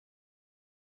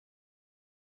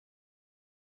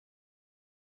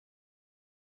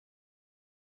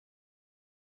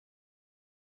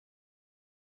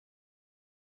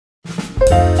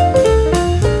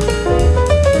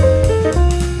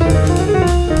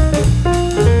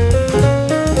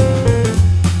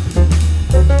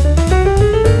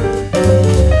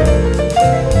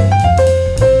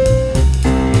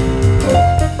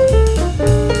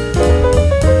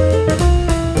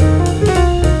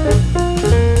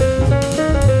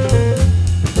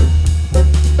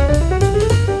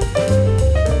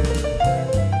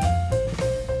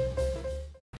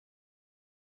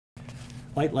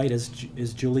Light Light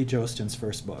is Julie Joosten's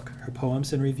first book. Her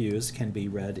poems and reviews can be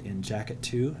read in Jacket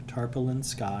 2, Tarpaulin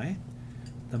Sky,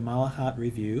 the Malahat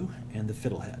Review, and the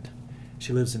Fiddlehead.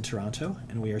 She lives in Toronto,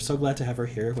 and we are so glad to have her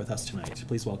here with us tonight.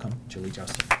 Please welcome Julie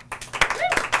Joosten.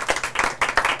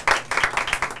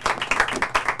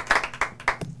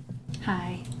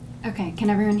 Hi. Okay, can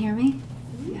everyone hear me?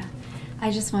 Yeah. I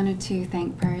just wanted to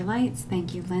thank Prairie Lights,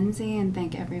 thank you Lindsay, and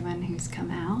thank everyone who's come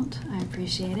out. I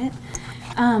appreciate it.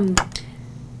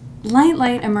 Light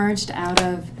Light emerged out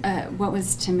of what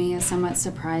was to me a somewhat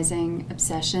surprising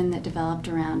obsession that developed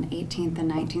around 18th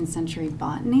and 19th century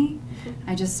botany.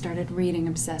 I just started reading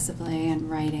obsessively and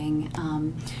writing,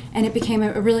 and it became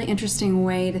a really interesting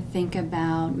way to think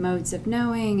about modes of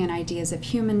knowing and ideas of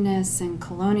humanness and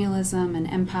colonialism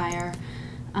and empire,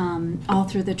 all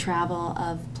through the travel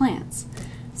of plants.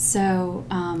 So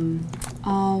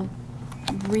I'll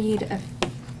read a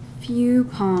few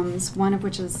poems, one of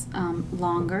which is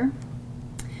longer,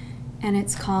 and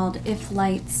it's called If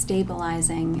Light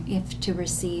Stabilizing, If to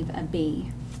Receive a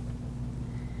Bee.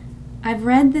 I've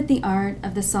read that the art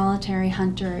of the solitary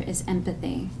hunter is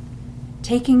empathy.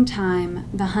 Taking time,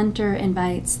 the hunter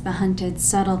invites the hunted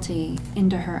subtlety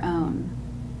into her own.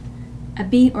 A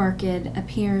bee orchid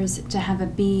appears to have a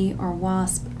bee or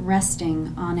wasp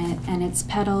resting on it, and its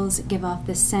petals give off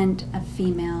the scent of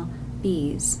female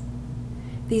bees.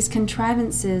 These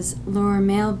contrivances lure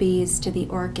male bees to the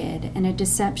orchid, in a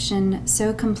deception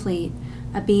so complete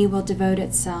a bee will devote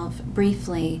itself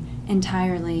briefly,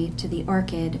 entirely to the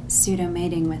orchid,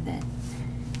 pseudo-mating with it.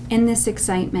 In this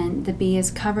excitement, the bee is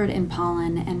covered in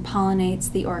pollen and pollinates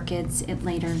the orchids it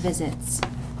later visits.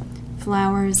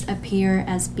 Flowers appear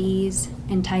as bees,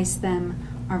 entice them,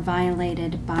 are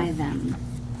violated by them.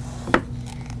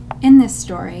 In this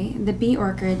story, the bee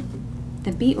orchid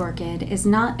is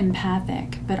not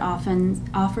empathic, but often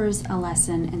offers a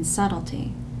lesson in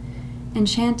subtlety.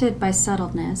 Enchanted by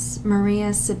subtleness,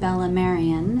 Maria Sibella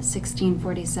Marian,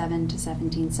 1647 to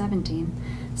 1717,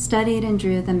 studied and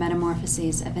drew the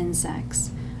metamorphoses of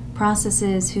insects,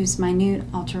 processes whose minute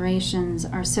alterations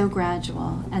are so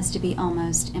gradual as to be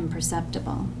almost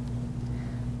imperceptible.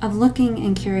 Of looking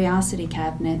in curiosity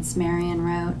cabinets, Marian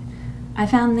wrote, I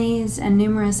found these and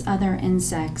numerous other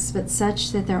insects, but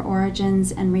such that their origins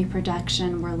and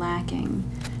reproduction were lacking.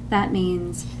 That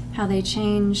means how they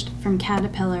changed from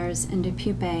caterpillars into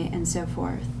pupae and so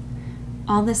forth.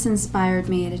 All this inspired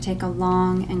me to take a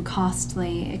long and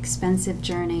costly, expensive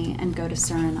journey and go to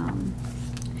Suriname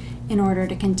in order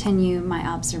to continue my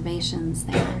observations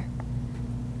there.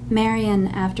 Marian,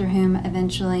 after whom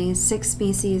eventually 6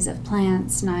 species of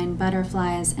plants, 9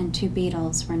 butterflies, and 2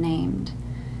 beetles were named.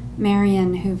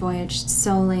 Marian, who voyaged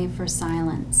solely for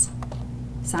science.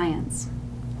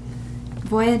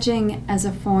 Voyaging as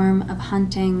a form of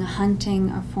hunting, hunting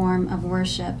a form of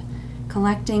worship,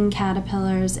 collecting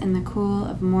caterpillars in the cool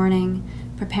of morning,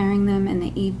 preparing them in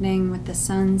the evening with the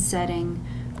sun setting,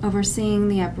 overseeing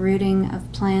the uprooting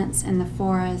of plants in the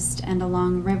forest and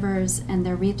along rivers and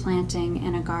their replanting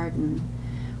in a garden,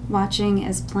 watching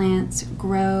as plants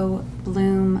grow,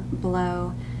 bloom,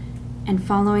 blow, and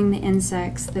following the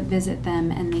insects that visit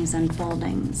them in these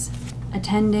unfoldings,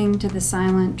 attending to the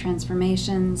silent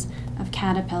transformations of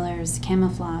caterpillars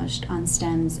camouflaged on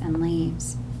stems and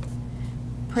leaves.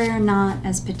 Prayer not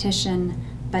as petition,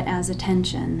 but as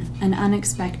attention, an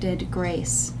unexpected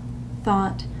grace.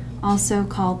 Thought, also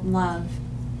called love,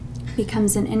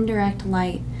 becomes an indirect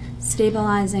light,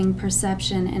 stabilizing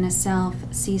perception in a self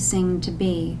ceasing to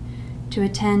be, to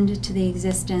attend to the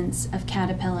existence of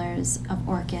caterpillars, of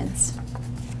orchids.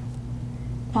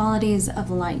 Qualities of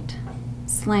light: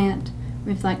 slant,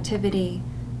 reflectivity,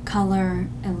 color,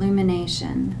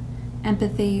 illumination,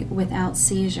 empathy without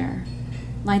seizure,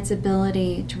 light's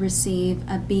ability to receive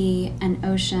a bee, an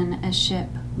ocean, a ship,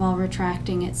 while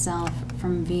retracting itself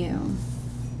from view.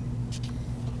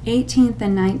 18th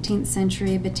and 19th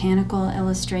century botanical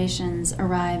illustrations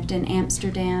arrived in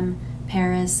Amsterdam,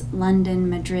 Paris, London,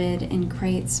 Madrid in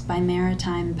crates by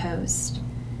maritime post.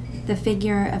 The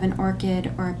figure of an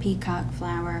orchid or a peacock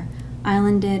flower,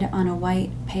 islanded on a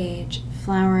white page,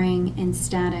 flowering in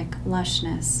static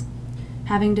lushness,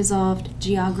 having dissolved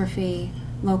geography,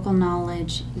 local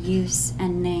knowledge, use,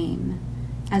 and name,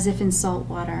 as if in salt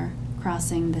water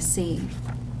crossing the sea.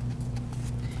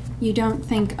 You don't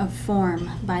think of form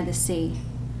by the sea.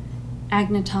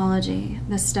 Agnotology,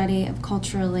 the study of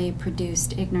culturally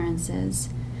produced ignorances.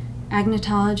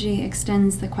 Agnotology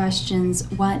extends the questions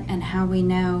what and how we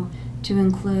know to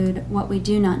include what we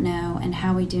do not know and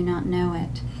how we do not know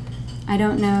it. I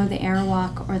don't know the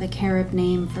Arawak or the Carib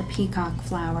name for peacock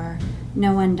flower.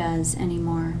 No one does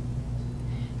anymore.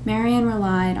 Marian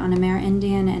relied on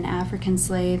Amerindian and African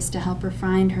slaves to help her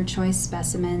find her choice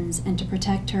specimens and to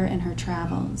protect her in her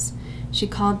travels. She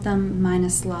called them meine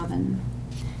Slaven.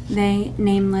 They,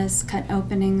 nameless, cut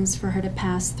openings for her to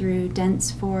pass through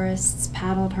dense forests,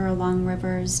 paddled her along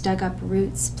rivers, dug up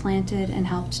roots, planted and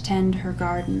helped tend her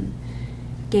garden,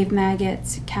 gave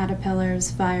maggots, caterpillars,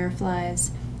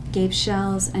 fireflies, gave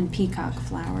shells and peacock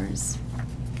flowers.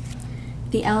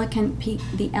 The elegant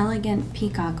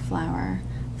peacock flower,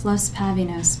 Flos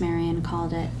pavinos, Marian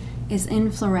called it, is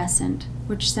inflorescent,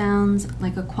 which sounds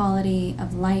like a quality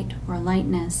of light or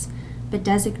lightness, but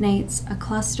designates a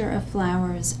cluster of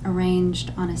flowers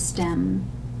arranged on a stem.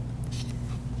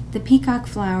 The peacock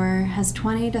flower has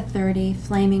 20 to 30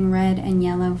 flaming red and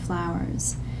yellow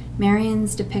flowers.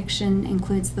 Marian's depiction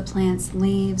includes the plant's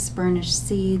leaves, burnished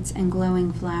seeds, and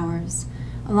glowing flowers,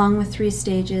 along with 3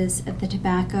 stages of the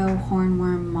tobacco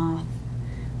hornworm moth.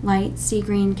 Light sea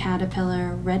green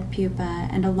caterpillar, red pupa,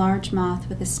 and a large moth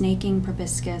with a snaking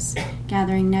proboscis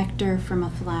gathering nectar from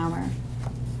a flower.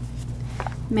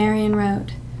 Marian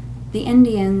wrote, "The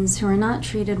Indians, who are not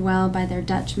treated well by their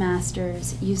Dutch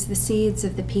masters, use the seeds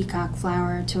of the peacock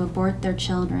flower to abort their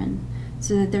children,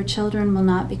 so that their children will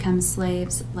not become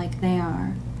slaves like they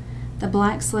are. The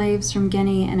black slaves from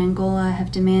Guinea and Angola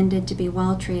have demanded to be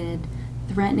well treated,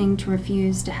 threatening to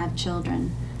refuse to have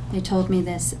children. They told me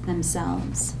this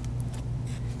themselves.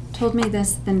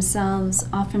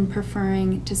 Often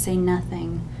preferring to say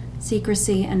nothing,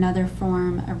 secrecy another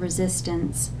form of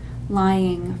resistance,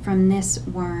 lying from this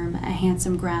worm a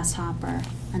handsome grasshopper,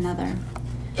 another."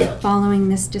 Following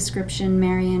this description,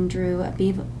 Marian drew a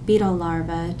beetle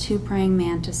larva, 2 praying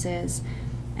mantises,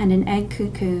 and an egg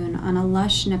cocoon on a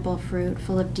lush nipple fruit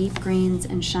full of deep greens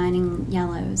and shining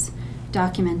yellows,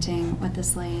 documenting what the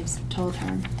slaves told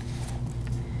her.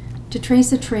 To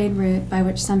trace a trade route by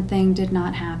which something did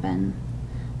not happen.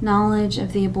 Knowledge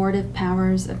of the abortive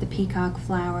powers of the peacock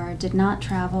flower did not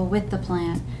travel with the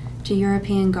plant to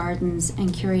European gardens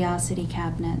and curiosity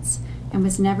cabinets, and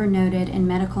was never noted in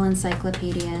medical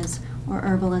encyclopedias or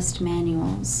herbalist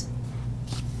manuals.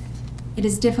 It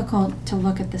is difficult to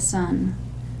look at the sun.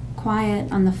 Quiet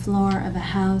on the floor of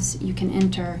a house you can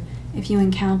enter if you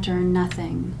encounter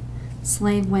nothing.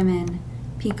 Slave women,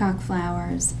 peacock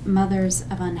flowers, mothers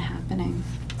of unhappening.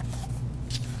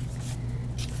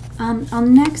 I'll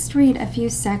next read a few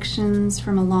sections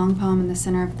from a long poem in the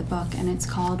center of the book, and it's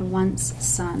called Once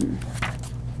Sun.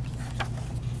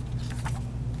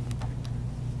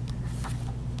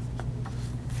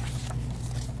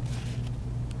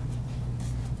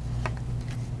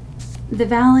 The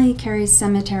valley carries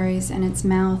cemeteries in its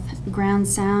mouth, ground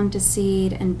sound to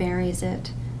seed and buries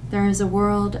it. There is a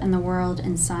world and the world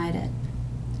inside it.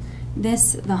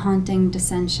 This the haunting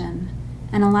dissension,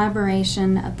 an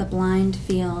elaboration of the blind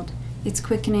field, its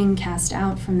quickening cast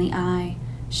out from the eye,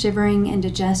 shivering into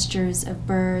gestures of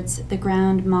birds, the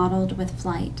ground mottled with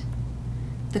flight.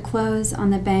 The clothes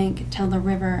on the bank tell the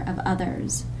river of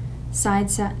others.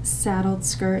 Side-saddled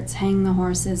skirts hang the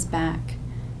horse's back,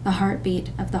 the heartbeat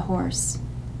of the horse.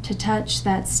 To touch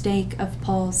that stake of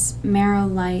pulse, marrow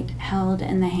light held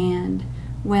in the hand,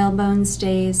 whalebone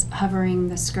stays hovering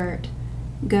the skirt,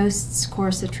 ghosts'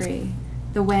 corsetry,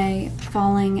 the way,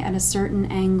 falling at a certain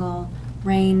angle,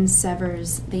 rain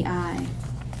severs the eye.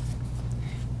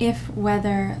 If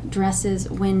weather dresses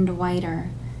wind whiter,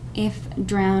 if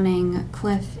drowning,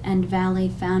 cliff and valley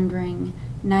foundering,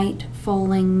 night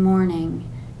foaling morning,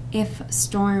 if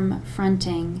storm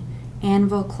fronting,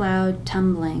 anvil cloud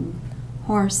tumbling,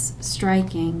 horse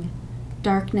striking,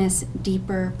 darkness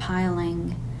deeper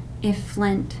piling, if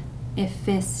flint, if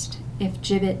fist, if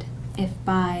gibbet, if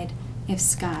bide, if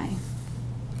sky.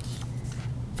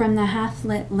 From the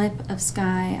half-lit lip of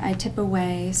sky I tip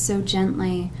away so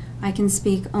gently I can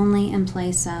speak only in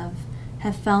place of,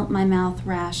 have felt my mouth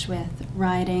rash with,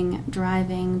 riding,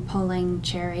 driving, pulling,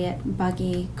 chariot,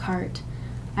 buggy, cart.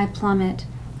 I plummet,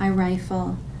 I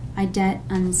rifle, I debt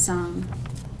unsung.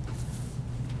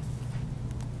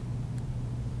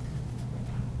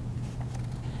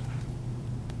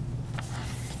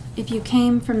 If you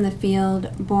came from the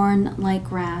field, born like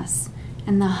grass,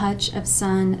 and the hutch of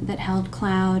sun that held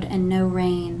cloud and no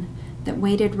rain, that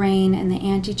waited rain in the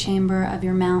antechamber of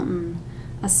your mountain,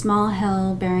 a small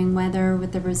hill bearing weather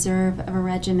with the reserve of a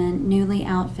regiment newly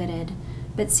outfitted,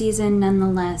 but seasoned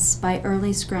nonetheless by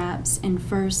early scraps in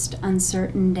first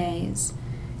uncertain days.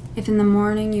 If in the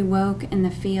morning you woke in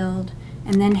the field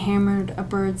and then hammered a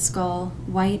bird skull,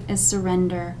 white as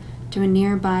surrender, to a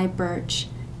nearby birch,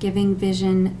 giving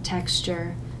vision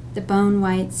texture, the bone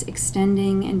whites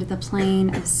extending into the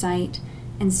plane of sight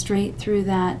and straight through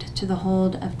that to the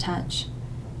hold of touch.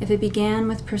 If it began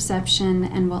with perception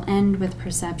and will end with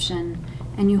perception,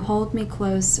 and you hold me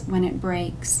close when it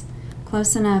breaks,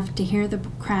 close enough to hear the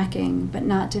cracking but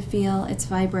not to feel its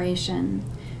vibration,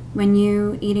 when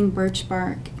you, eating birch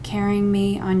bark, carrying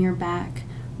me on your back,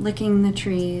 licking the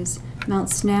trees, melt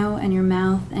snow in your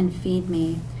mouth and feed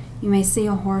me, you may see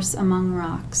a horse among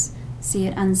rocks, see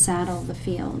it unsaddle the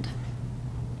field.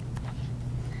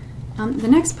 The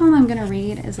next poem I'm going to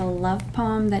read is a love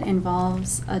poem that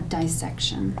involves a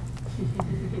dissection.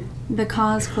 The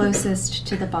cause closest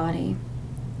to the body.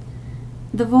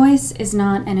 The voice is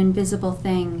not an invisible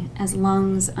thing as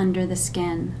lungs under the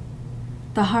skin.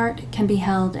 The heart can be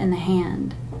held in the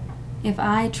hand. If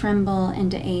I tremble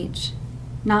into H,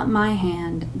 not my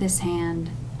hand, this hand,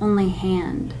 only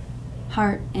hand,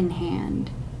 heart in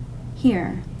hand.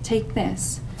 Here, take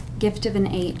this, gift of an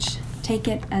H, take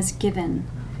it as given.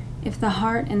 If the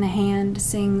heart in the hand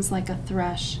sings like a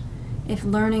thrush, if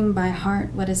learning by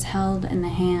heart what is held in the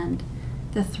hand,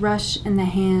 the thrush in the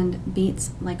hand beats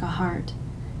like a heart.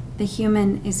 The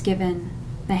human is given,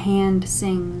 the hand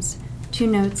sings, 2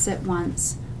 notes at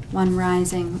once, one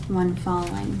rising, one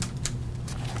falling.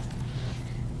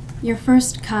 Your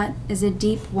first cut is a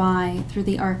deep Y through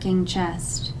the arcing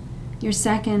chest, your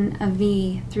second a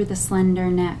V through the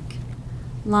slender neck.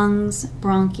 Lungs,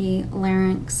 bronchi,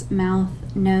 larynx, mouth,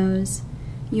 nose.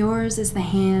 Yours is the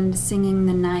hand singing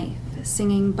the knife,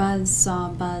 singing buzz, saw,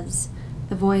 buzz,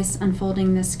 the voice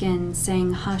unfolding the skin,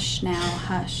 saying hush now,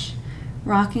 hush,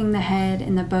 rocking the head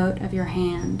in the boat of your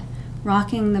hand,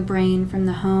 rocking the brain from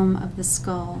the home of the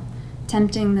skull,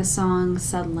 tempting the song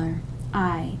subtler,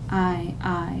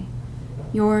 I.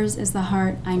 Yours is the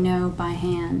heart I know by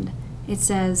hand. It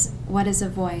says, what is a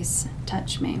voice?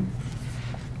 Touch me.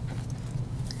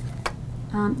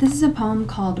 This is a poem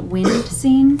called Wind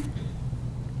Scene.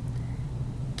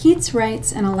 Keats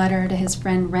writes in a letter to his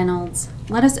friend Reynolds,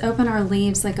 let us open our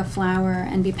leaves like a flower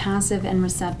and be passive and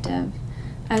receptive.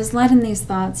 I was led in these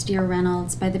thoughts, dear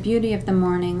Reynolds, by the beauty of the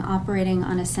morning operating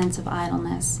on a sense of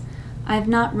idleness. I have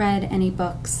not read any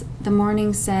books. The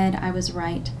morning said I was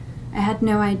right. I had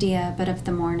no idea but of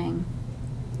the morning.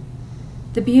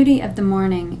 The beauty of the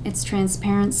morning, its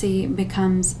transparency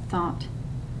becomes thought,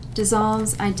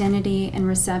 dissolves identity and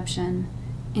reception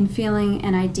in feeling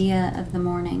an idea of the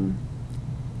morning.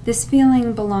 This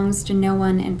feeling belongs to no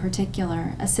one in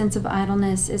particular. A sense of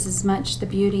idleness is as much the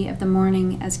beauty of the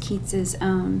morning as Keats's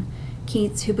own,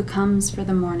 Keats who becomes for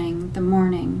the morning, the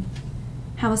morning.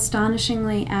 How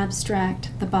astonishingly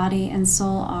abstract the body and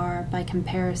soul are by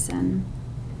comparison.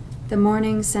 The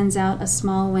morning sends out a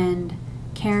small wind,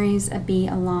 carries a bee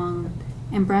along,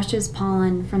 and brushes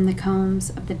pollen from the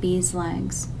combs of the bee's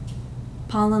legs.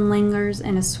 Pollen lingers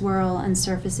in a swirl and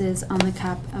surfaces on the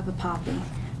cup of a poppy.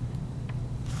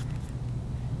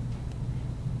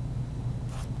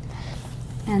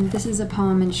 And this is a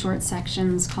poem in short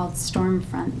sections called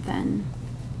Stormfront Then.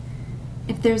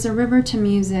 If there's a river to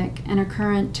music and a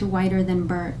current to whiter than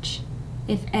birch,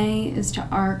 if A is to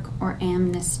arc or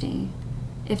amnesty,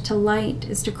 if to light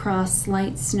is to cross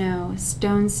slight snow,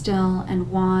 stone still and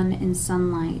wan in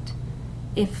sunlight,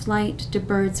 if flight to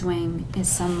bird's wing is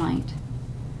sunlight.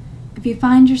 If you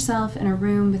find yourself in a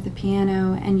room with a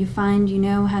piano and you find you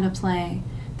know how to play,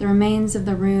 the remains of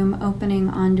the room opening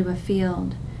onto a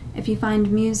field, if you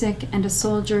find music and a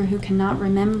soldier who cannot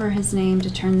remember his name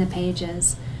to turn the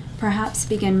pages, perhaps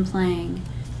begin playing,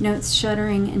 notes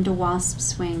shuddering into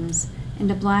wasp's wings,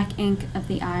 into black ink of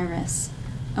the iris,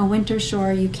 a winter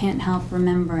shore you can't help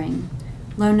remembering,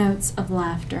 low notes of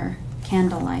laughter,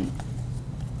 candlelight.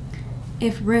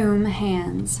 If room,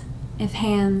 hands. If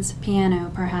hands,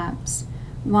 piano, perhaps.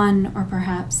 1 or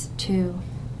perhaps 2.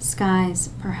 Skies,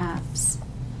 perhaps.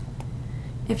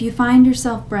 If you find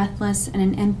yourself breathless in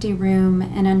an empty room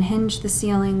and unhinge the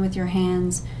ceiling with your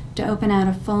hands to open out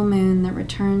a full moon that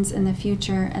returns in the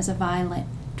future as a violet,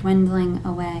 dwindling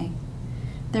away.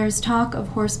 There is talk of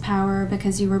horsepower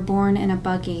because you were born in a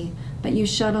buggy, but you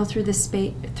shuttle through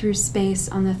space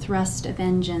on the thrust of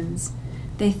engines.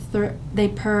 They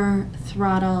purr,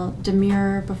 throttle,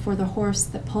 demur before the horse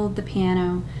that pulled the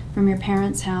piano from your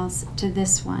parents' house to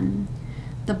this one.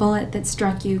 The bullet that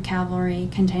struck you, cavalry,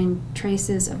 contained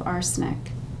traces of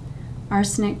arsenic.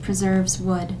 Arsenic preserves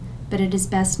wood, but it is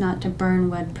best not to burn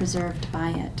wood preserved by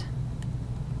it.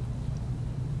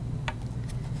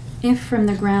 If from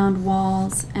the ground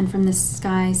walls and from the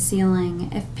sky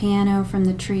ceiling, if piano from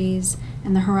the trees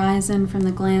and the horizon from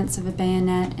the glance of a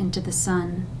bayonet into the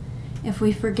sun, if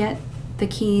we forget the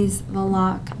keys, the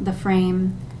lock, the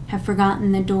frame, have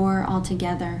forgotten the door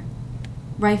altogether,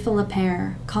 rifle a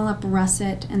pear, call up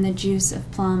russet and the juice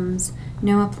of plums,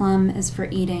 know a plum is for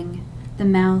eating, the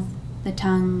mouth, the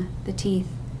tongue, the teeth,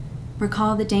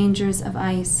 recall the dangers of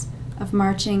ice, of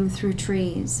marching through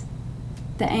trees,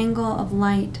 the angle of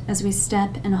light as we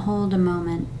step and hold a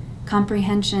moment,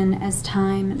 comprehension as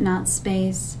time, not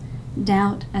space,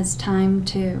 doubt as time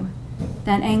too,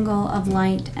 that angle of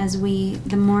light as we,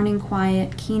 the morning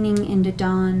quiet keening into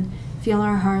dawn, feel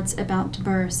our hearts about to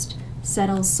burst,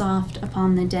 settle soft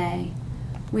upon the day.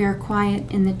 We are quiet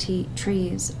in the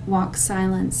trees, walk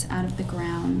silence out of the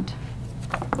ground.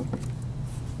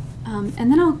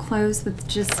 And then I'll close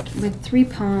with three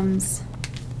poems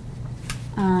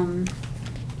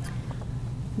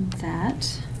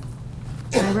that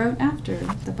I wrote after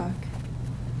the book.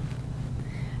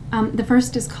 The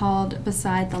first is called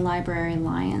Beside the Library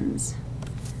Lions.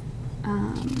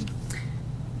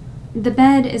 The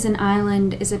bed is an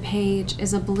island, is a page,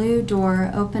 is a blue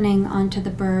door opening onto the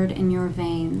bird in your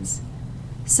veins.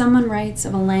 Someone writes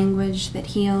of a language that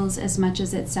heals as much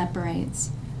as it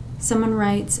separates. Someone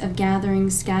writes of gathering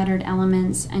scattered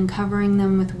elements and covering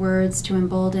them with words to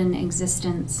embolden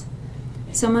existence.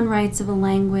 Someone writes of a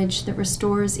language that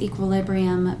restores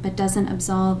equilibrium but doesn't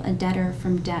absolve a debtor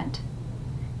from debt.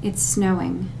 It's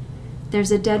snowing.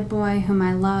 There's a dead boy whom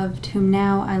I loved, whom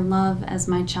now I love as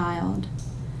my child.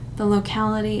 The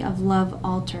locality of love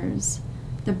alters.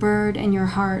 The bird in your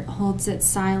heart holds its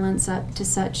silence up to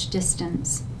such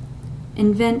distance.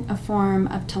 Invent a form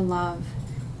of to love.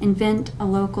 Invent a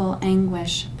local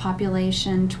anguish,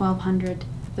 population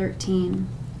 1213.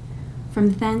 From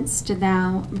thence to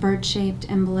thou, bird-shaped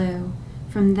and blue,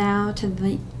 from thou to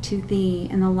thee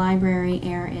in the library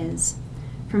air is.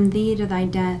 From thee to thy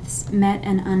deaths, met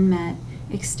and unmet,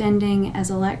 extending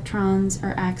as electrons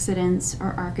or accidents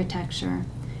or architecture.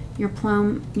 Your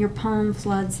poem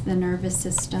floods the nervous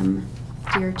system,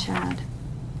 dear Chad.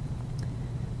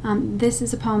 This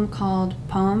is a poem called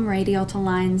Poem Radial to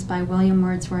Lines by William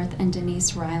Wordsworth and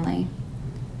Denise Riley.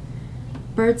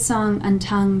 Birdsong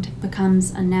untongued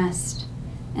becomes a nest.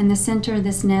 In the center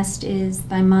this nest is,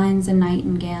 thy mind's a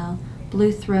nightingale,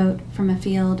 blue throat from a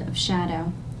field of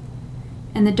shadow.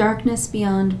 In the darkness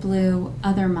beyond blue,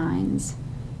 other minds,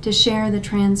 to share the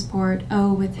transport,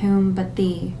 oh, with whom but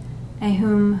thee, a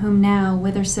whom now,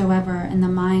 whithersoever, in the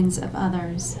minds of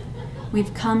others.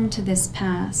 We've come to this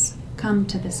pass,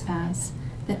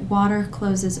 that water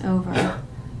closes over.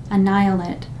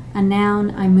 Annihilate, a noun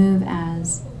I move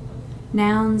as.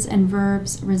 Nouns and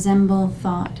verbs resemble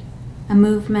thought, a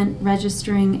movement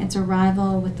registering its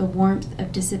arrival with the warmth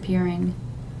of disappearing.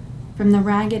 From the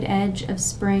ragged edge of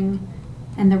spring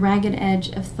and the ragged edge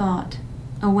of thought,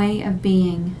 a way of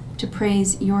being, to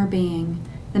praise your being,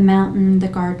 the mountain the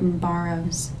garden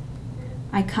borrows.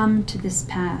 I come to this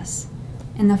pass.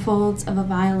 In the folds of a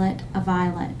violet,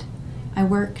 I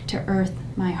work to earth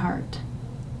my heart.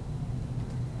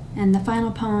 And the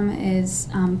final poem is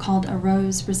called A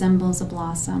Rose Resembles a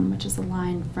Blossom, which is a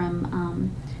line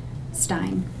from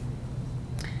Stein.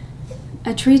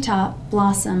 A treetop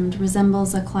blossomed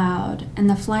resembles a cloud, and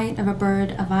the flight of a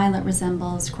bird a violet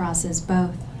resembles crosses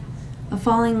both. A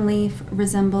falling leaf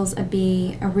resembles a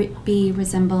bee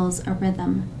resembles a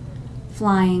rhythm.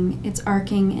 Flying, its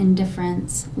arcing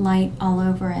indifference, light all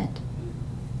over it.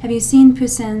 Have you seen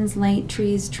Poussin's late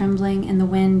trees trembling in the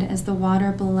wind as the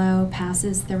water below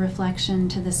passes the reflection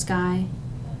to the sky?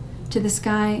 To the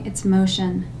sky, its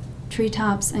motion,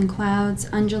 treetops and clouds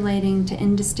undulating to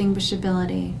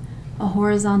indistinguishability, a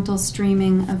horizontal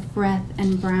streaming of breath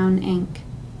and brown ink.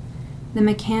 The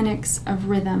mechanics of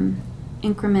rhythm,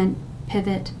 increment,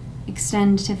 pivot,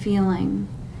 extend to feeling.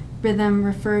 Rhythm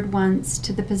referred once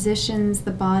to the positions the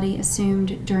body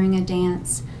assumed during a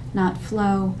dance, not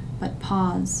flow, but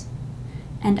pause.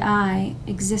 And I,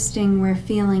 existing where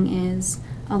feeling is,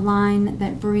 a line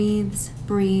that breathes,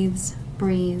 breathes,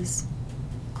 breathes,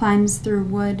 climbs through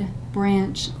wood,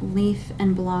 branch, leaf,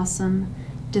 and blossom,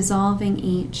 dissolving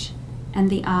each, and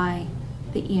the eye,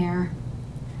 the ear.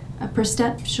 A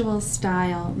perceptual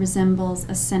style resembles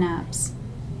a synapse.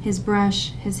 His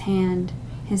brush, his hand,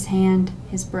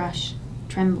 his brush,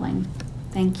 trembling.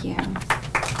 Thank you.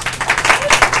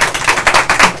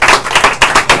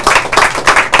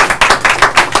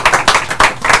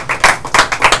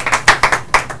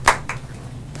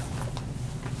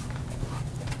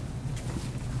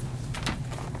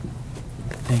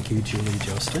 Thank you, Julie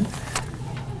Joosten.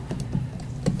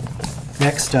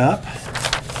 Next up,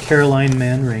 Caroline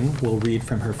Manring will read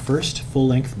from her first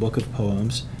full-length book of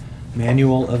poems,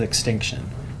 Manual of Extinction,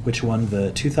 which won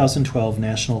the 2012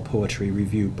 National Poetry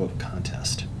Review Book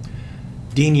Contest.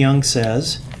 Dean Young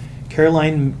says,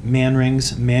 Caroline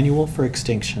Manring's Manual for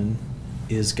Extinction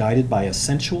is guided by a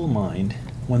sensual mind,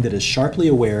 one that is sharply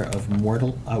aware of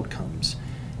mortal outcomes,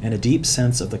 and a deep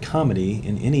sense of the comedy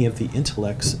in any of the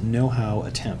intellect's know-how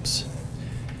attempts.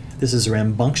 This is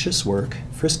rambunctious work,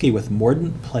 frisky with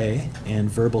mordant play and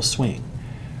verbal swing.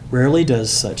 Rarely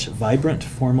does such vibrant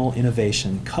formal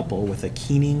innovation couple with a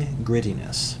keening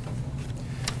grittiness.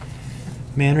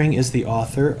 Manring is the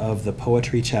author of the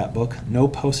poetry chapbook No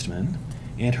Postman,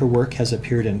 and her work has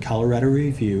appeared in Colorado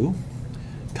Review,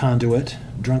 Conduit,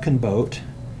 Drunken Boat,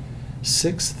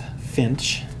 Sixth,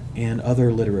 Finch, and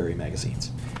other literary magazines.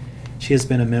 She has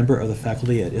been a member of the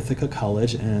faculty at Ithaca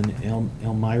College and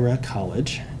Elmira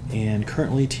College, and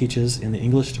currently teaches in the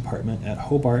English department at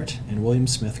Hobart and William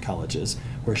Smith Colleges,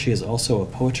 where she is also a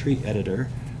poetry editor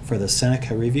for the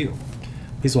Seneca Review.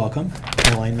 Please welcome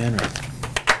Caroline Manring.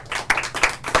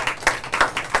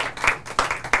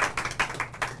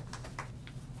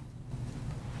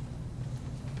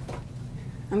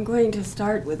 I'm going to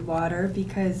start with water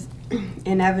because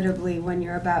inevitably when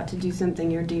you're about to do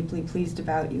something you're deeply pleased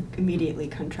about, you immediately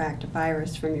contract a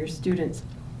virus from your students.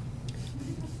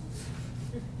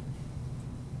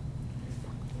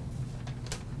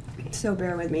 So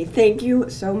bear with me. Thank you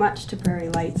so much to Prairie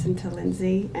Lights and to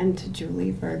Lindsay and to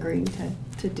Julie for agreeing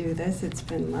to do this. It's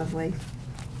been lovely.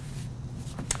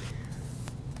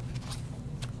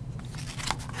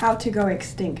 How to go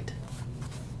extinct.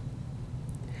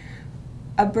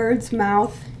 A bird's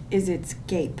mouth is its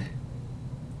gape,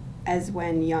 as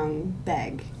when young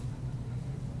beg.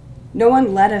 No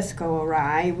one let us go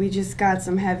awry, we just got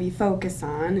some heavy focus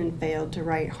on and failed to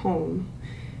write home.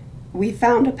 We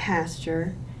found a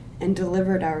pasture and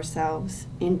delivered ourselves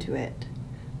into it.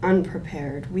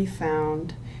 Unprepared, we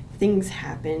found things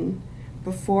happen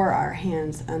before our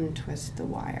hands untwist the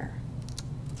wire.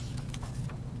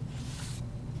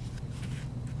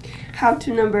 How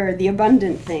to number the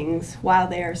abundant things while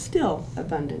they are still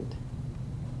abundant.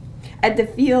 At the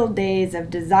field days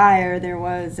of desire, there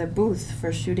was a booth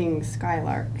for shooting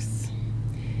skylarks.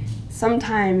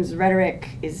 Sometimes rhetoric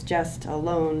is just a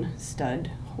lone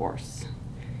stud horse.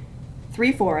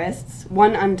 3 forests,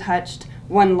 1 untouched,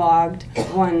 1 logged,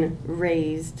 1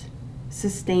 raised,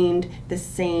 sustained the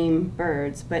same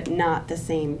birds, but not the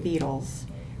same beetles.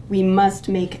 We must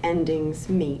make endings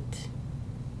meet.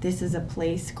 This is a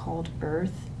place called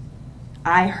Earth.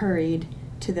 I hurried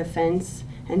to the fence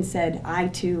and said I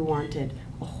too wanted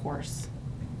a horse.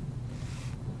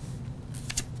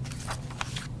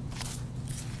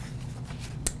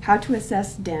 How to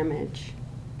assess damage.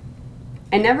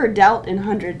 I never dealt in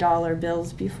 $100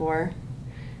 bills before.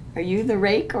 Are you the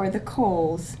rake or the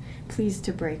coals? Pleased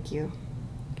to break you.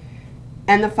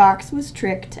 And the fox was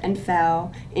tricked and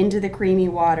fell into the creamy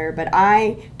water, but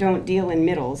I don't deal in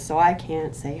middles, so I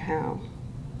can't say how.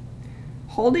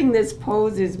 Holding this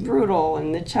pose is brutal,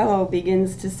 and the cello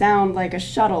begins to sound like a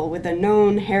shuttle with a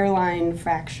known hairline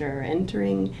fracture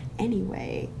entering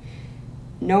anyway.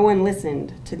 No one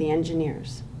listened to the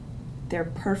engineers. They're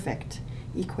perfect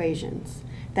equations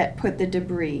that put the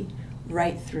debris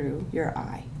right through your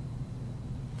eye.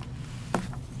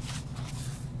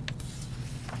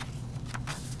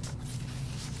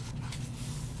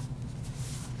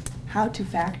 How to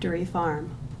factory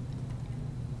farm.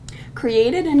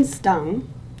 Created and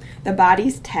stung, the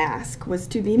body's task was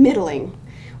to be middling,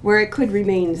 where it could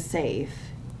remain safe.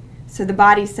 So the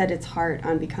body set its heart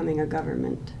on becoming a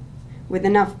government, with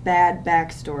enough bad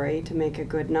backstory to make a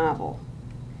good novel.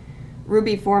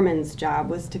 Ruby Foreman's job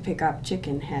was to pick up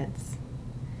chicken heads.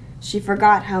 She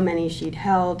forgot how many she'd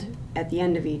held at the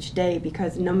end of each day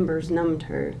because numbers numbed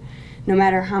her. No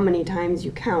matter how many times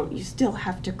you count, you still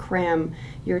have to cram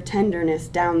your tenderness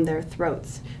down their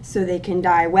throats so they can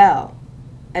die well,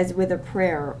 as with a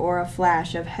prayer or a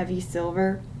flash of heavy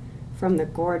silver from the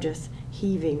gorgeous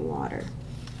heaving water.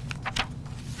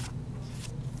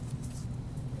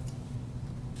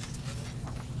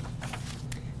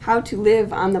 How to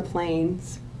live on the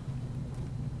plains.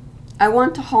 I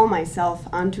want to haul myself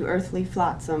onto earthly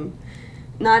flotsam,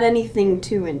 not anything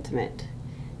too intimate.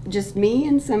 Just me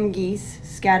and some geese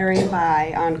scattering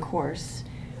by on course.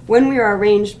 When we are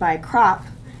arranged by crop,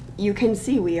 you can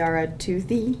see we are a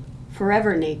toothy,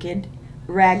 forever naked,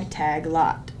 ragtag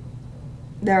lot.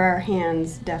 There are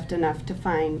hands deft enough to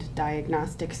find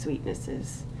diagnostic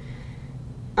sweetnesses.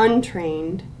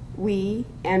 Untrained, we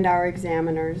and our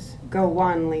examiners go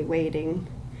wanly waiting.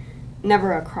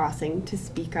 never a crossing to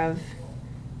speak of.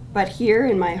 But here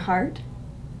in my heart,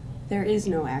 there is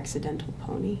no accidental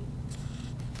pony.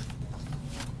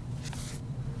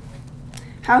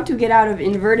 How to get out of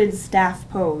inverted staff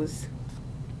pose.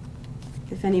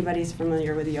 If anybody's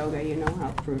familiar with yoga, you know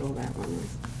how brutal that one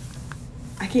is.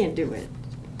 I can't do it.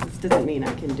 This doesn't mean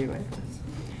I can do it.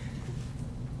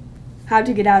 How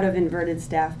to get out of inverted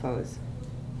staff pose.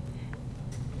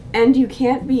 And you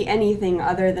can't be anything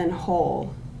other than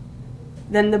whole,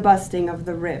 then the busting of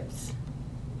the ribs.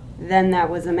 Then that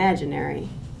was imaginary.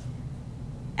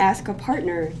 Ask a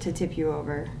partner to tip you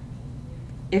over.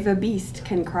 If a beast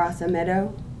can cross a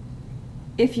meadow,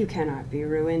 if you cannot be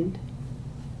ruined,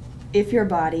 if your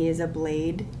body is a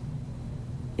blade,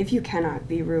 if you cannot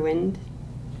be ruined,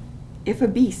 if a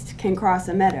beast can cross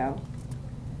a meadow,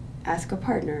 ask a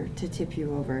partner to tip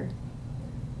you over.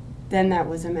 Then that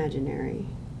was imaginary.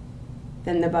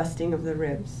 Then the busting of the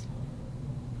ribs.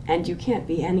 And you can't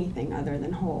be anything other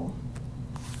than whole.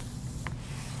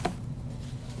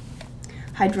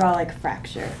 Hydraulic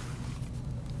fracture.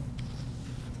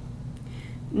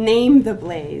 Name the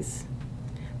blaze.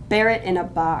 Bear it in a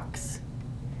box.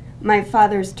 My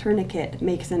father's tourniquet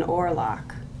makes an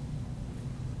oarlock.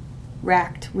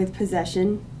 Racked with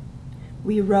possession,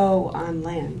 we row on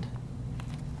land.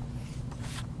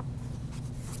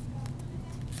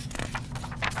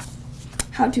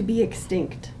 How to be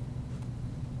extinct.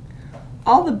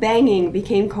 All the banging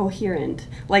became coherent,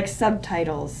 like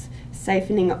subtitles,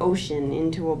 siphoning ocean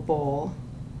into a bowl.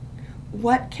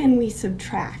 What can we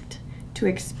subtract to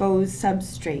expose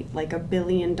substrate like a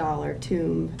billion-dollar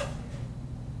tomb?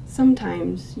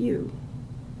 Sometimes you.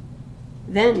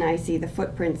 Then I see the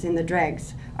footprints in the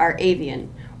dregs are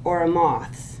avian or a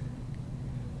moth's.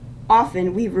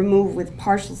 Often we remove with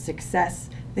partial success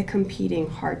the competing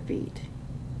heartbeat.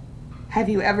 Have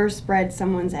you ever spread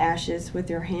someone's ashes with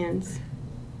your hands?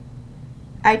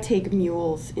 I take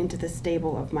mules into the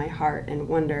stable of my heart and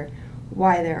wonder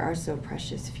why there are so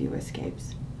precious few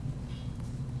escapes.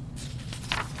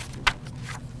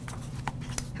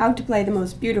 How to play the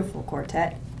most beautiful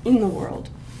quartet in the world.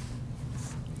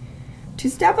 To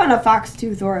step on a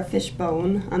foxtooth or a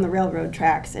fishbone on the railroad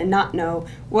tracks and not know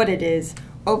what it is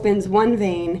opens one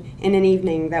vein in an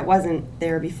evening that wasn't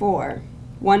there before.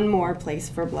 One more place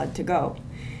for blood to go.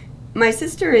 My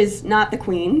sister is not the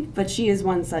queen, but she is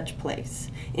one such place.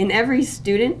 In every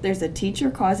student, there's a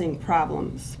teacher causing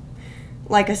problems.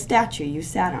 Like a statue you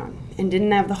sat on and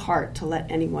didn't have the heart to let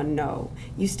anyone know.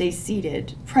 You stay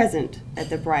seated, present at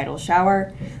the bridal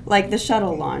shower. Like the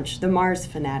shuttle launch, the Mars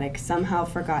fanatic somehow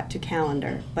forgot to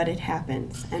calendar, but it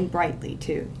happens, and brightly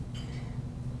too.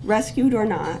 Rescued or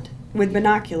not, with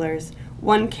binoculars,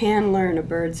 one can learn a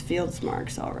bird's field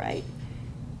marks all right,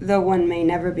 though one may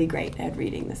never be great at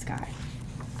reading the sky.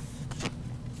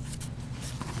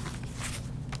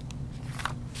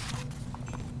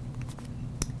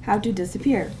 How to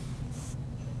disappear.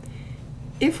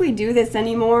 If we do this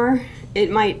anymore,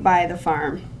 it might buy the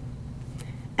farm.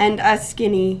 And us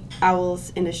skinny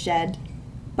owls in a shed.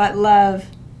 But love,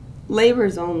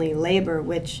 labor's only labor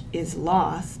which is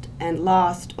lost, and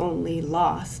lost only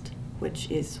lost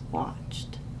which is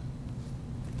watched.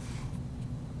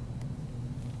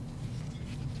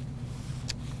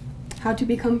 How to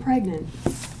become pregnant.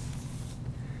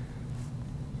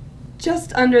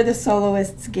 Just under the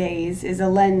soloist's gaze is a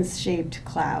lens-shaped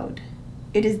cloud.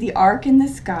 It is the arc in the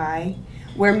sky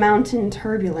where mountain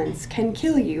turbulence can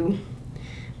kill you.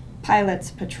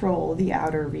 Pilots patrol the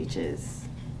outer reaches.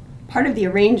 Part of the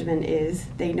arrangement is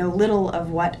they know little of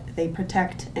what they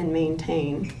protect and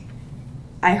maintain.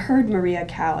 I heard Maria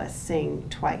Callas sing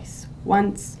twice,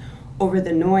 once over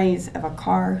the noise of a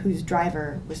car whose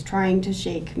driver was trying to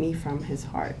shake me from his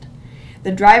heart.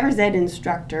 The driver's ed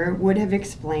instructor would have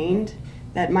explained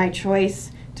that my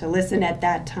choice to listen at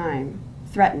that time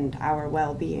threatened our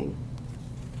well-being.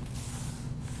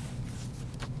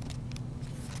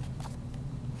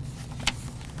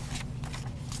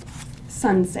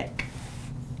 Sunsick.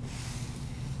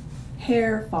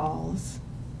 Hair falls,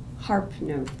 harp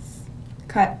notes,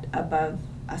 cut above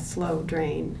a slow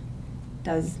drain,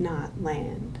 does not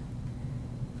land.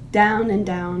 Down and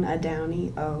down a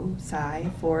downy, oh, sigh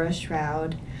for a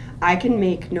shroud. I can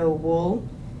make no wool.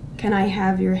 Can I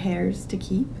have your hairs to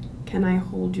keep? Can I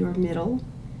hold your middle?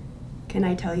 Can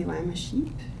I tell you I'm a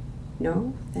sheep?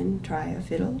 No? Then try a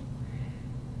fiddle.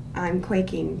 I'm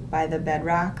quaking by the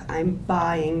bedrock. I'm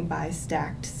buying by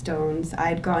stacked stones.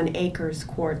 I'd gone acres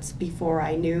quartz before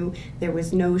I knew there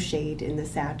was no shade in the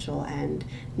satchel and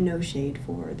no shade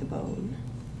for the bone.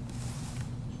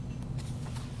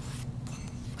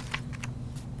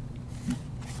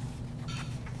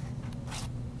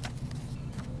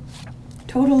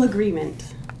 Total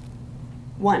agreement.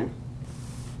 1.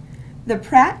 The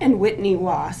Pratt and Whitney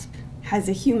wasp has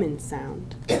a human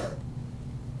sound.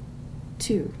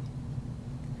 2.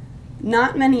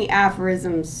 Not many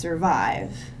aphorisms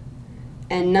survive,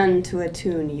 and none to a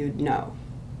tune you'd know.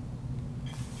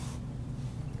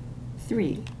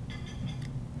 3.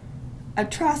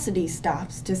 Atrocity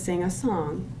stops to sing a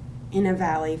song in a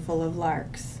valley full of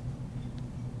larks.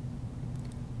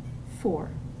 4.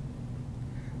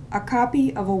 A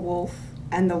copy of a wolf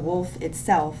and the wolf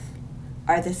itself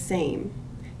are the same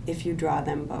if you draw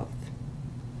them both.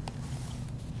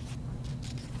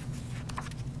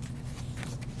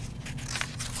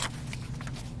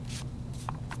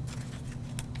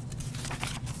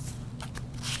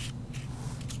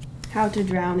 How to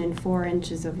drown in 4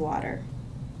 inches of water.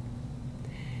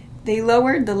 They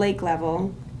lowered the lake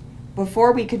level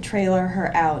before we could trailer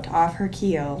her out off her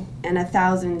keel and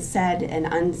 1,000 said and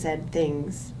unsaid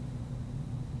things.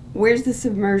 Where's the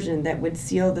submersion that would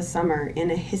seal the summer in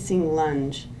a hissing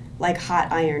lunge, like hot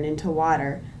iron into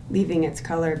water, leaving its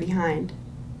color behind?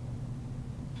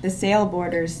 The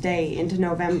sailboarders stay into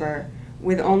November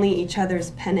with only each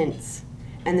other's pennants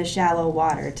and the shallow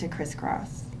water to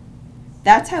crisscross.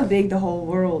 That's how big the whole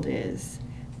world is,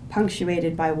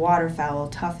 punctuated by waterfowl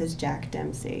tough as Jack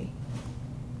Dempsey.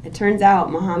 It turns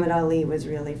out Muhammad Ali was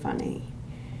really funny.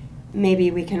 Maybe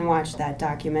we can watch that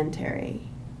documentary.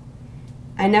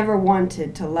 I never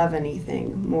wanted to love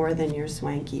anything more than your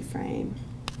swanky frame.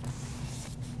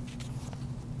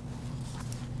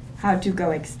 How to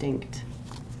go extinct.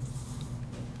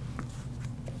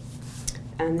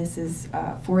 And this is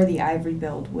for the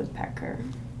ivory-billed woodpecker.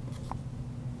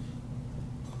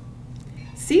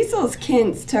 Cecil's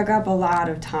kints took up a lot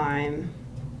of time.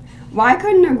 Why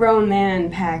couldn't a grown man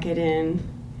pack it in?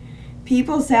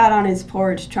 People sat on his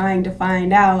porch trying to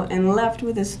find out and left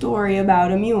with a story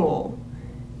about a mule.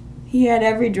 He had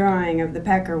every drawing of the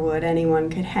peckerwood anyone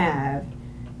could have.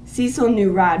 Cecil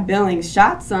knew Rod Billings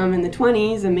shot some in the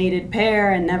 20s, a mated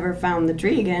pair, and never found the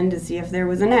tree again to see if there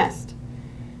was a nest.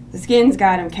 The skins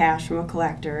got him cash from a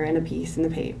collector and a piece in the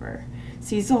paper.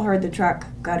 Cecil heard the truck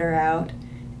gutter out,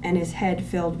 and his head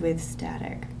filled with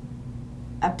static.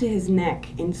 Up to his neck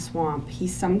in swamp, he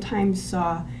sometimes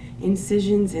saw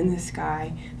incisions in the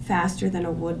sky faster than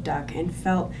a wood duck and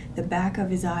felt the back of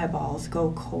his eyeballs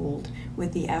go cold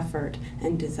with the effort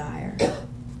and desire.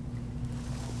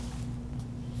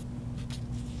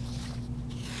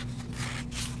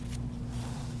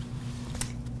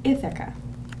 Ithaca,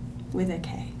 with a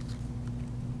K.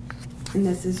 And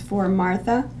this is for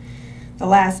Martha, the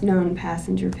last known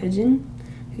passenger pigeon,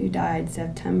 who died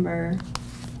September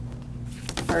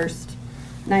 1st,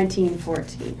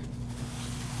 1914.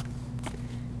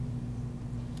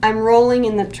 I'm rolling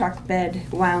in the truck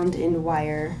bed, wound in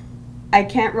wire. I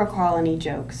can't recall any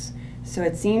jokes, so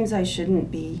it seems I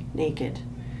shouldn't be naked.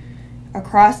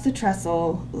 Across the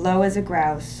trestle, low as a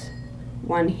grouse,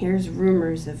 one hears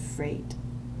rumors of freight.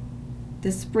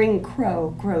 The spring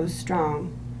crow grows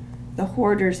strong. The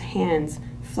hoarder's hands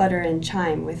flutter and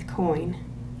chime with coin.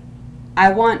 I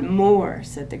want more,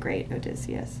 said the great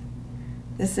Odysseus.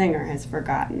 The singer has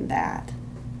forgotten that,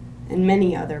 and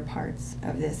many other parts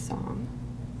of this song.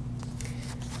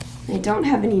 I don't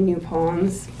have any new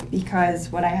poems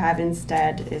because what I have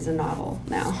instead is a novel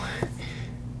now.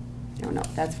 No,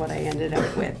 that's what I ended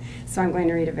up with. So I'm going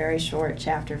to read a very short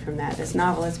chapter from that. This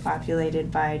novel is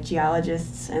populated by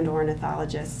geologists and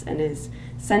ornithologists and is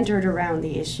centered around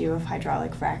the issue of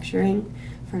hydraulic fracturing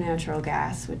for natural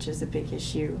gas, which is a big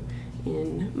issue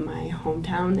in my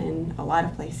hometown and a lot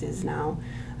of places now.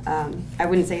 I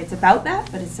wouldn't say it's about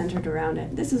that, but it's centered around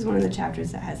it. This is one of the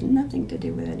chapters that has nothing to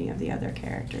do with any of the other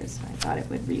characters, so I thought it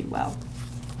would read well.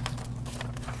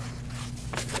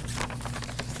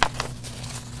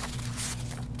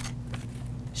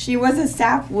 She was a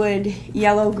sapwood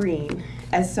yellow-green,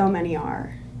 as so many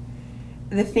are.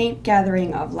 The faint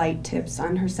gathering of light tips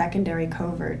on her secondary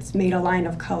coverts made a line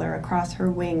of color across her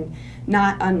wing,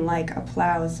 not unlike a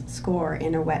plow's score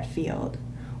in a wet field,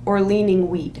 or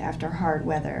leaning wheat after hard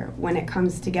weather when it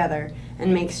comes together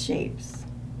and makes shapes.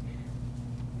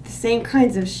 The same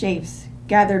kinds of shapes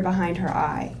gathered behind her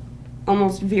eye,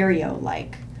 almost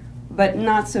vireo-like, but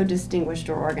not so distinguished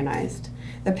or organized.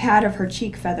 The pad of her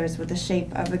cheek feathers with the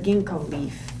shape of a ginkgo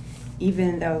leaf,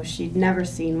 even though she'd never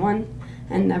seen one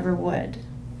and never would.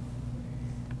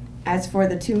 As for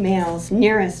the two males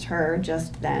nearest her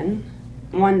just then,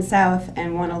 one south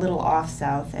and one a little off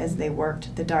south as they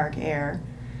worked the dark air,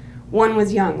 one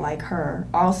was young like her,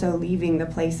 also leaving the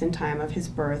place and time of his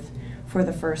birth for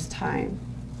the first time.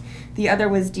 The other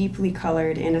was deeply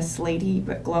colored in a slaty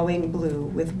but glowing blue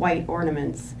with white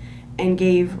ornaments, and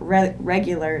gave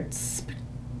regular tsp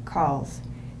calls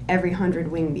every 100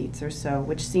 wing beats or so,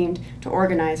 which seemed to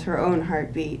organize her own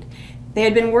heartbeat. They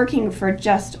had been working for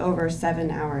just over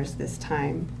 7 hours this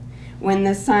time. When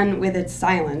the sun, with its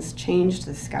silence, changed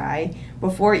the sky,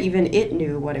 before even it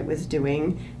knew what it was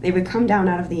doing, they would come down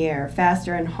out of the air,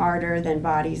 faster and harder than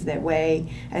bodies that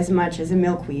weigh as much as a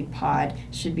milkweed pod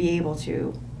should be able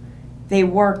to. They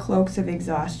wore cloaks of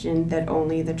exhaustion that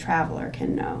only the traveler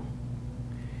can know.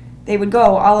 They would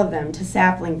go, all of them, to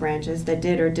sapling branches that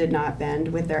did or did not bend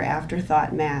with their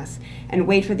afterthought mass, and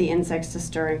wait for the insects to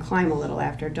stir and climb a little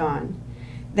after dawn.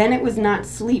 Then it was not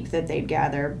sleep that they'd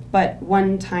gather, but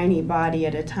one tiny body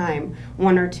at a time,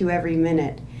 1 or 2 every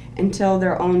minute, until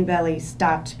their own bellies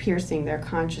stopped piercing their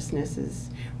consciousnesses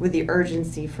with the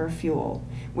urgency for fuel,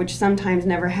 which sometimes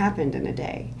never happened in a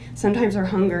day. Sometimes her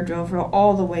hunger drove her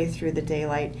all the way through the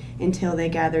daylight until they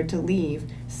gathered to leave,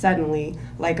 suddenly,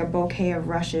 like a bouquet of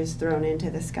rushes thrown into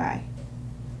the sky.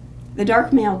 The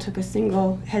dark male took a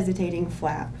single, hesitating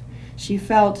flap. She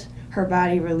felt her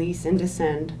body release and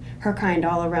descend, her kind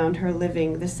all around her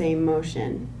living the same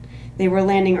motion. They were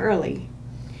landing early.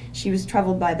 She was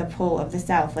troubled by the pull of the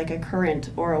south like a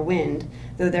current or a wind,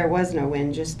 though there was no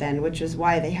wind just then, which was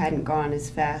why they hadn't gone as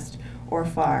fast or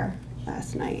far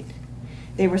last night.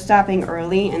 They were stopping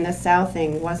early, and the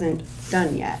southing wasn't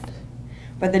done yet.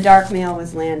 But the dark male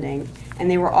was landing,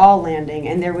 and they were all landing,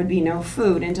 and there would be no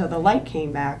food until the light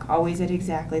came back, always at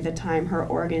exactly the time her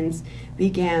organs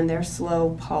began their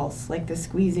slow pulse, like the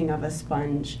squeezing of a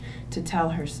sponge, to tell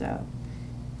her so.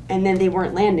 And then they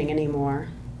weren't landing anymore.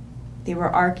 They were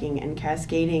arcing and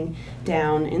cascading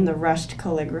down in the rushed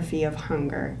calligraphy of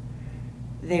hunger.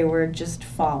 They were just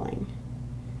falling.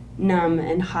 Numb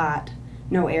and hot,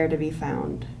 no air to be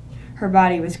found. Her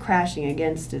body was crashing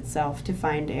against itself to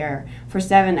find air. For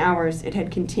 7 hours it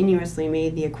had continuously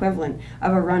made the equivalent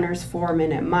of a runner's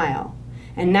 4-minute mile.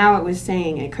 And now it was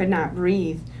saying it could not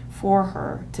breathe for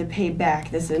her to pay back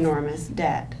this enormous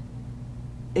debt.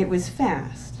 It was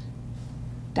fast.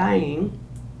 Dying,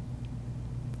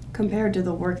 compared to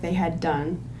the work they had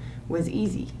done, was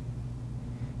easy.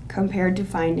 Compared to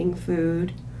finding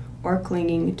food, or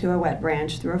clinging to a wet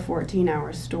branch through a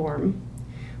 14-hour storm,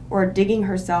 or digging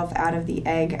herself out of the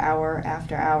egg hour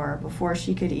after hour before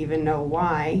she could even know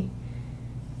why,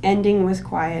 ending was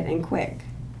quiet and quick.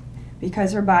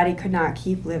 Because her body could not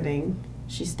keep living,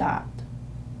 she stopped.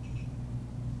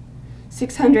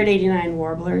 689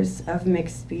 warblers of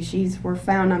mixed species were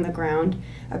found on the ground,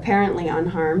 apparently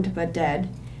unharmed but dead,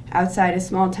 outside a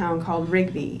small town called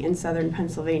Rigby in southern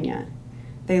Pennsylvania.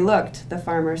 They looked, the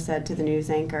farmer said to the news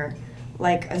anchor,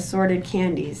 like assorted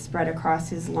candies spread across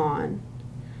his lawn.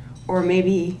 Or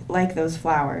maybe like those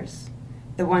flowers,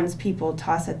 the ones people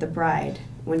toss at the bride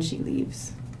when she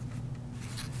leaves.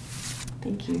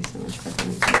 Thank you so much for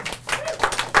coming.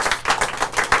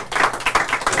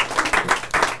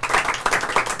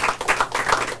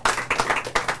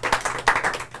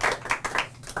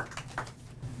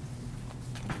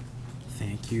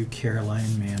 Thank you,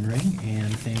 Caroline Manring,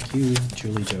 and thank you,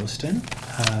 Julie Joosten.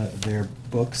 Their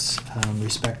books,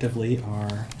 respectively,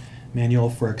 are Manual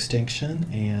for Extinction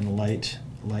and Light,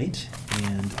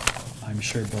 and I'm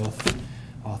sure both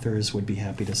authors would be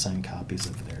happy to sign copies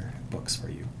of their books for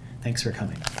you. Thanks for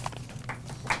coming.